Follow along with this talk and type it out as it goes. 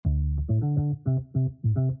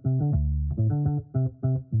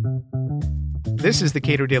This is the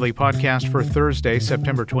Cato Daily Podcast for Thursday,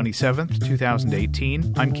 September 27th,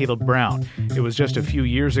 2018. I'm Caleb Brown. It was just a few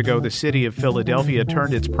years ago the city of Philadelphia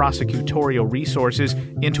turned its prosecutorial resources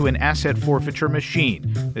into an asset forfeiture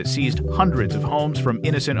machine that seized hundreds of homes from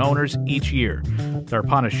innocent owners each year.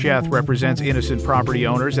 Darpana Sheth represents innocent property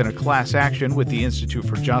owners in a class action with the Institute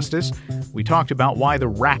for Justice. We talked about why the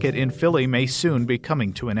racket in Philly may soon be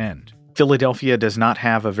coming to an end. Philadelphia does not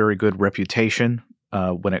have a very good reputation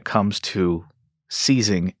when it comes to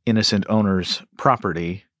seizing innocent owners'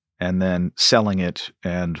 property and then selling it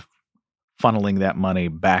and funneling that money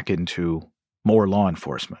back into more law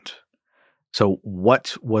enforcement. So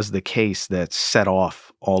what was the case that set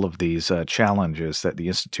off all of these challenges that the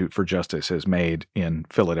Institute for Justice has made in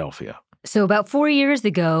Philadelphia? So about 4 years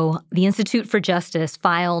ago, the Institute for Justice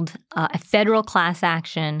filed a federal class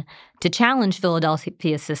action to challenge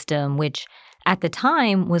Philadelphia's system, which at the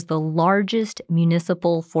time was the largest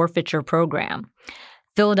municipal forfeiture program.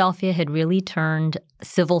 Philadelphia had really turned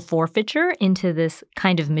civil forfeiture into this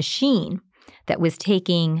kind of machine that was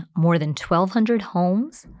taking more than 1,200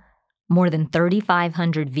 homes, more than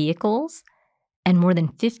 3,500 vehicles, and more than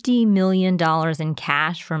 $50 million in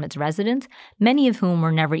cash from its residents, many of whom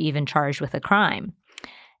were never even charged with a crime.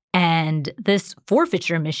 And this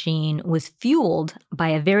forfeiture machine was fueled by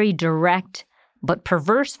a very direct but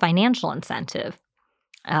perverse financial incentive.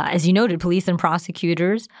 As you noted, police and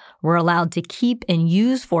prosecutors were allowed to keep and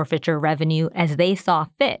use forfeiture revenue as they saw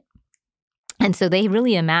fit. And so they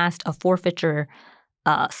really amassed a forfeiture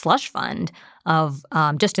slush fund of,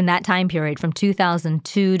 just in that time period, from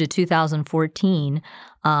 2002 to 2014,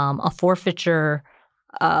 a forfeiture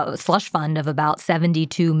slush fund of about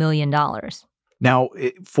 $72 million. Now,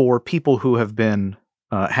 for people who have been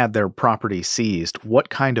had their property seized, what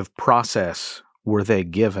kind of process were they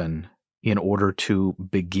given in order to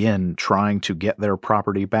begin trying to get their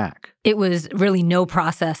property back? It was really no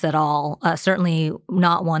process at all, certainly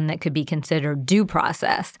not one that could be considered due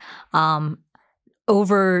process.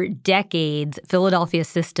 Over decades, Philadelphia's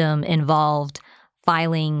system involved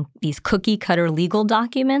filing these cookie-cutter legal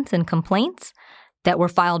documents and complaints that were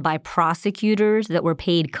filed by prosecutors that were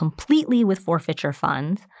paid completely with forfeiture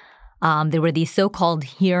funds. There were these so-called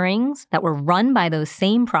hearings that were run by those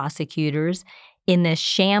same prosecutors in this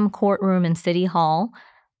sham courtroom in City Hall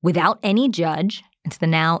without any judge. It's the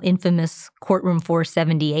now infamous Courtroom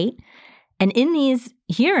 478. And in these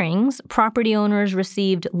hearings, property owners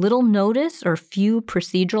received little notice or few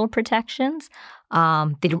procedural protections.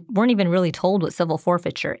 They weren't even really told what civil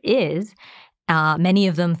forfeiture is. Many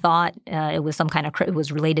of them thought it was it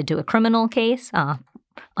was related to a criminal case.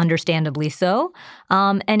 Understandably so.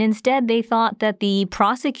 And instead, they thought that the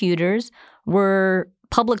prosecutors were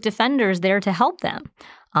public defenders there to help them.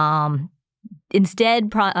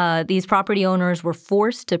 Instead, these property owners were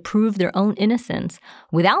forced to prove their own innocence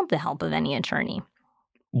without the help of any attorney.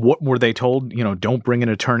 What were they told? Don't bring an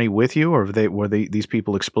attorney with you, or were these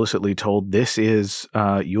people explicitly told this is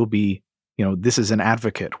you'll be? This is an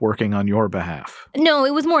advocate working on your behalf? No,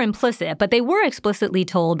 it was more implicit, but they were explicitly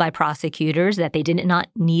told by prosecutors that they did not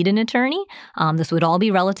need an attorney. This would all be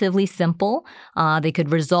relatively simple. They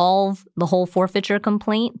could resolve the whole forfeiture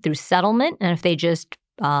complaint through settlement, and if they just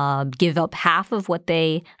give up half of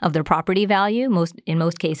their property value, in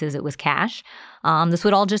most cases it was cash, this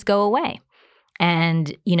would all just go away.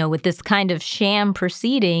 And, with this kind of sham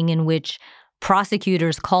proceeding in which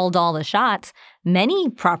prosecutors called all the shots, many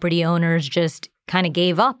property owners just kind of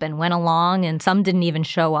gave up and went along, and some didn't even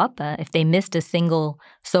show up. If they missed a single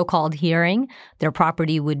so-called hearing, their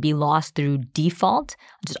property would be lost through default,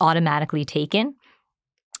 just automatically taken.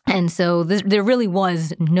 And so there really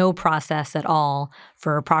was no process at all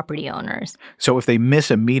for property owners. So if they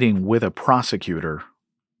miss a meeting with a prosecutor,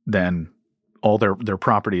 then all their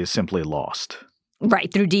property is simply lost.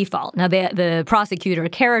 Right, through default. Now, the prosecutor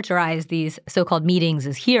characterized these so-called meetings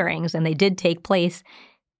as hearings, and they did take place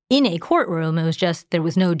in a courtroom. It was just there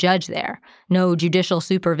was no judge there, no judicial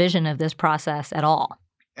supervision of this process at all.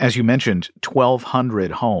 As you mentioned,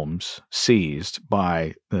 1,200 homes seized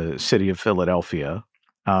by the city of Philadelphia.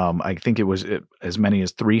 I think it was as many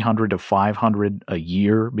as 300 to 500 a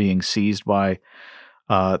year being seized by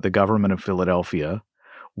the government of Philadelphia.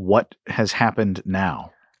 What has happened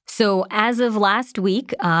now? So as of last week,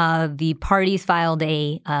 the parties filed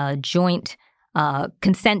a joint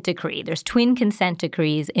consent decree. There's twin consent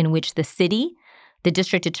decrees in which the city, the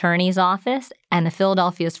district attorney's office, and the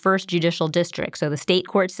Philadelphia's first judicial district, so the state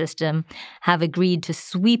court system, have agreed to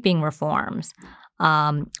sweeping reforms.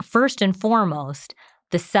 First and foremost,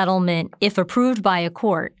 the settlement, if approved by a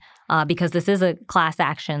court, because this is a class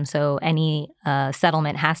action, so any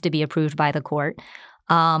settlement has to be approved by the court.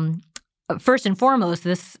 First and foremost,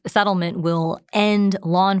 this settlement will end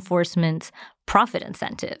law enforcement's profit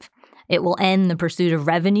incentive. It will end the pursuit of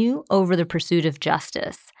revenue over the pursuit of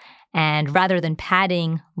justice. And rather than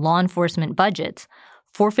padding law enforcement budgets,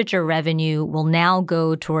 forfeiture revenue will now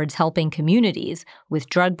go towards helping communities with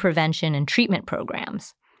drug prevention and treatment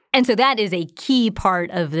programs. And so that is a key part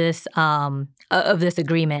of this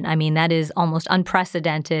agreement. I mean, that is almost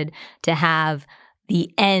unprecedented to have the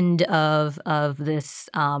end of this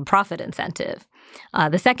profit incentive.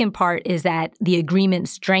 The second part is that the agreement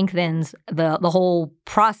strengthens the whole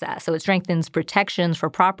process. So it strengthens protections for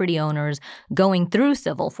property owners going through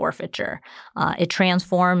civil forfeiture. It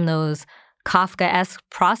transformed those Kafkaesque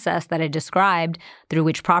process that I described, through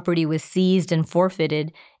which property was seized and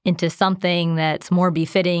forfeited, into something that's more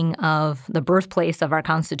befitting of the birthplace of our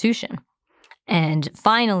Constitution. And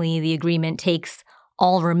finally, the agreement takes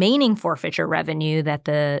all remaining forfeiture revenue that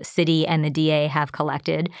the city and the DA have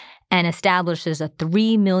collected and establishes a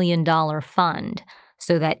 $3 million fund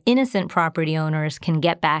so that innocent property owners can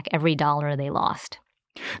get back every dollar they lost.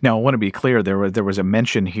 Now, I want to be clear, there was a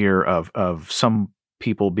mention here of some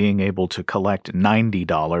people being able to collect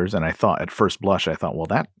 $90, and I thought at first blush, well,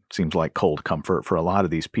 that seems like cold comfort for a lot of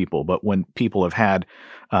these people. But when people have had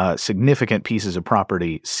significant pieces of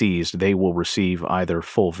property seized, they will receive either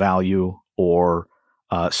full value or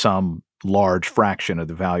some large fraction of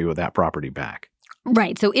the value of that property back.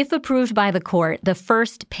 Right. So if approved by the court, the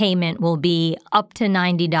first payment will be up to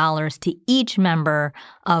 $90 to each member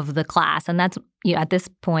of the class. And that's, at this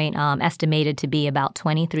point, estimated to be about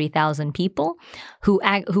 23,000 people who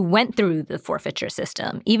went through the forfeiture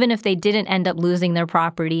system. Even if they didn't end up losing their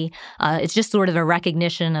property, it's just sort of a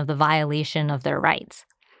recognition of the violation of their rights.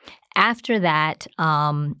 After that,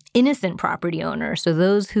 innocent property owners, so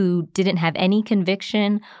those who didn't have any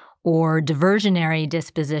conviction or diversionary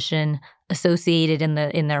disposition associated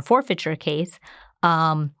in their forfeiture case,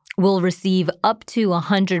 will receive up to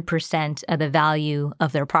 100% of the value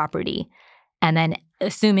of their property. And then,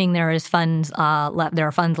 assuming there are funds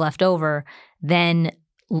left over, then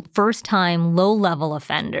first-time low-level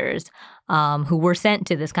offenders who were sent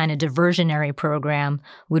to this kind of diversionary program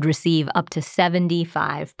would receive up to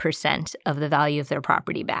 75% of the value of their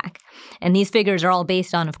property back. And these figures are all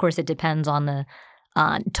based on, of course, it depends on the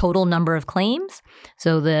total number of claims.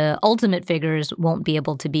 So the ultimate figures won't be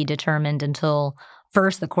able to be determined until,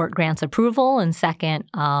 first, the court grants approval, and second,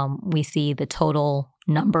 we see the total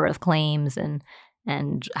number of claims and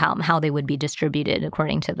how they would be distributed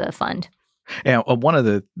according to the fund. And one of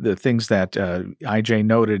the things that IJ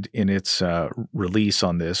noted in its release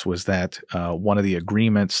on this was that one of the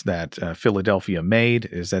agreements that Philadelphia made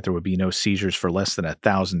is that there would be no seizures for less than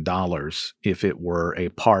 $1,000 if it were a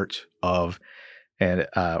part of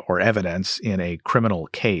or evidence in a criminal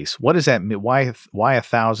case. What does that mean? Why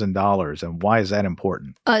 $1,000, and why is that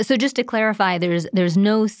important? So just to clarify, there's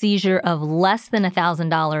no seizure of less than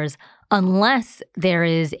 $1,000 unless there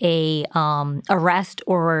is a arrest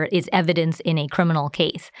or is evidence in a criminal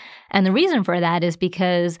case. And the reason for that is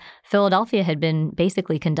because Philadelphia had been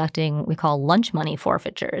basically conducting what we call lunch money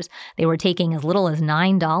forfeitures. They were taking as little as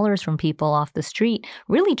 $9 from people off the street,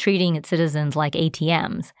 really treating its citizens like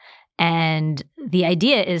ATMs. And the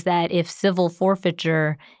idea is that if civil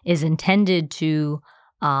forfeiture is intended to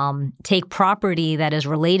take property that is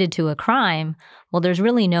related to a crime, well, there's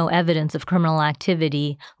really no evidence of criminal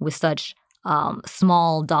activity with such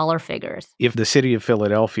small dollar figures. If the city of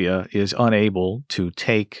Philadelphia is unable to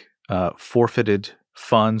take forfeited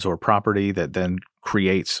funds or property that then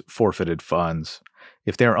creates forfeited funds,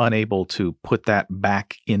 if they're unable to put that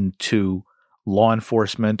back into law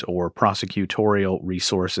enforcement or prosecutorial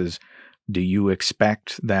resources, do you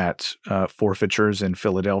expect that forfeitures in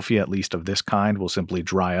Philadelphia, at least of this kind, will simply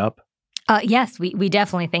dry up? Yes, we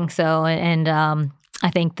definitely think so. And I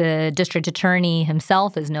think the district attorney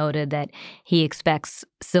himself has noted that he expects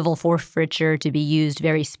civil forfeiture to be used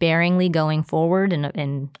very sparingly going forward.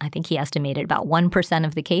 And I think he estimated about 1%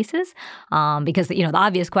 of the cases because, the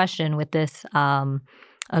obvious question with this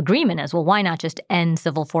agreement is, well, why not just end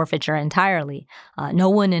civil forfeiture entirely? No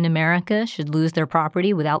one in America should lose their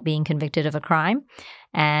property without being convicted of a crime.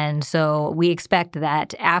 And so we expect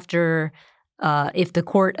that after, if the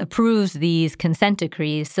court approves these consent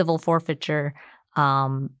decrees, civil forfeiture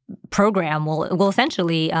program will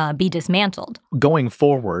essentially be dismantled. Going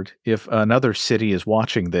forward, if another city is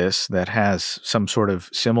watching this that has some sort of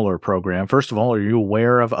similar program, first of all, are you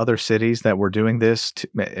aware of other cities that were doing this,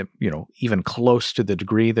 even close to the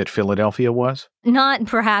degree that Philadelphia was? Not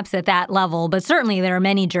perhaps at that level, but certainly there are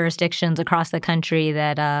many jurisdictions across the country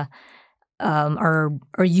that are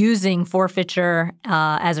using forfeiture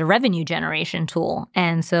as a revenue generation tool.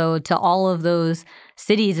 And so to all of those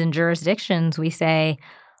cities and jurisdictions, we say,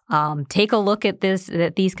 take a look at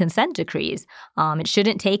these consent decrees. It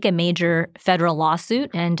shouldn't take a major federal lawsuit,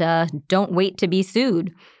 and don't wait to be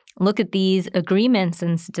sued. Look at these agreements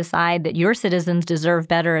and decide that your citizens deserve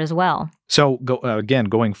better as well. So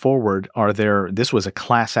going forward, this was a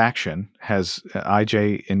class action. Has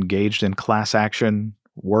IJ engaged in class action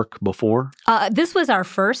work before? This was our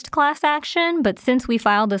first class action, but since we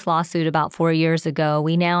filed this lawsuit about 4 years ago,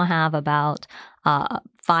 we now have about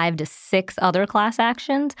 5 to 6 other class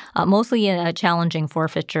actions, mostly challenging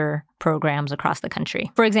forfeiture programs across the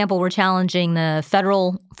country. For example, we're challenging the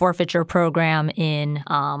federal forfeiture program in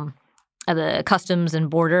the Customs and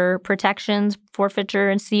Border Protection's forfeiture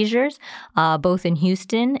and seizures, both in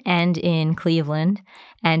Houston and in Cleveland.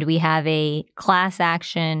 And we have a class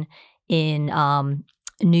action in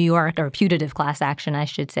New York, or putative class action, I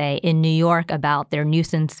should say, in New York about their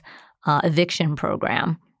nuisance eviction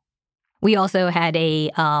program. We also had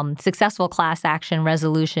a successful class action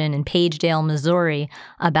resolution in Pagedale, Missouri,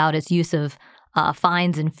 about its use of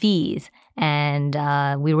fines and fees. And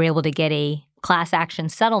we were able to get a class action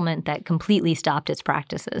settlement that completely stopped its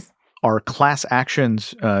practices. Are class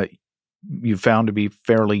actions you found to be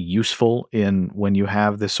fairly useful in when you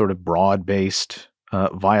have this sort of broad-based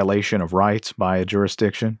violation of rights by a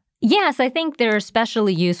jurisdiction? Yes, I think they're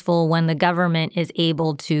especially useful when the government is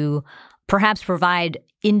able to perhaps provide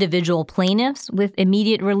individual plaintiffs with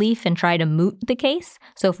immediate relief and try to moot the case.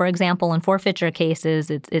 So, for example, in forfeiture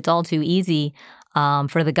cases, it's all too easy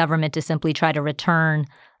for the government to simply try to return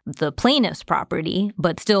the plaintiff's property,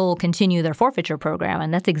 but still continue their forfeiture program.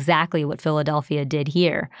 And that's exactly what Philadelphia did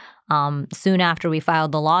here. Soon after we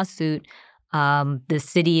filed the lawsuit, the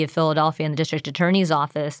city of Philadelphia and the district attorney's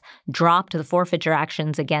office dropped the forfeiture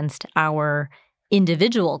actions against our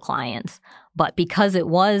individual clients. But because it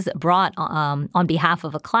was brought on behalf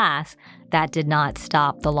of a class, that did not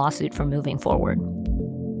stop the lawsuit from moving forward.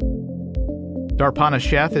 Darpana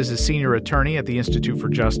Sheth is a senior attorney at the Institute for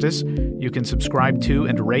Justice. You can subscribe to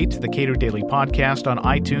and rate the Cato Daily Podcast on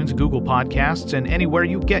iTunes, Google Podcasts, and anywhere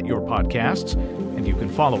you get your podcasts. And you can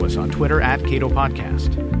follow us on Twitter @Cato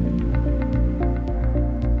Podcast.